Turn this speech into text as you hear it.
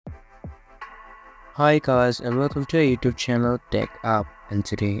Hi guys and welcome to our YouTube channel TechUp, and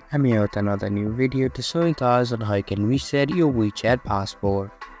today I'm here with another new video to show you guys on how you can reset your Wechat password.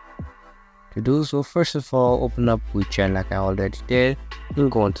 To do so, first of all, open up Wechat like I already did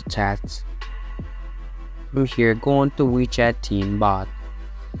and go into chats. From here, go on to Wechat team bot.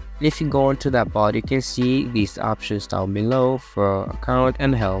 If you go into that bot, you can see these options down below for account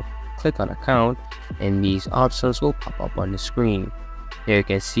and help. Click on account and these options will pop up on the screen. Here you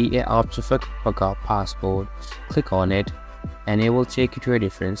can see an option for forgot password. Click on it and it will take you to a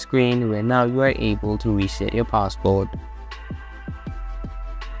different screen where now you are able to reset your password.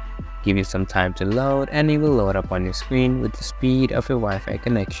 Give it some time to load and it will load up on your screen with the speed of your Wi-Fi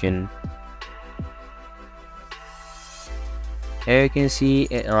connection. Here you can see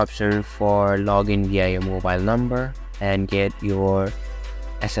an option for login via your mobile number and get your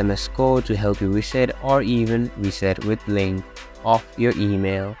SMS code to help you reset, or even reset with link of your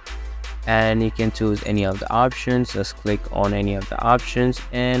email. And you can choose any of the options. Just click on any of the options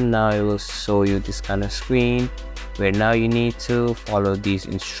and now it will show you this kind of screen where now you need to follow these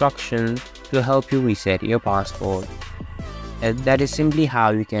instructions to help you reset your password. And that is simply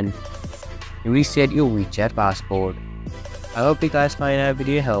how you can reset your Wechat password. I hope you guys find that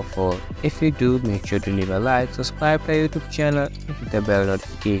video helpful. If you do, make sure to leave a like, subscribe to our YouTube channel, and hit the bell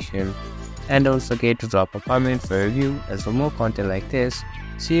notification. And don't forget to drop a comment for a review as for more content like this.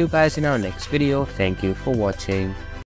 See you guys in our next video. Thank you for watching.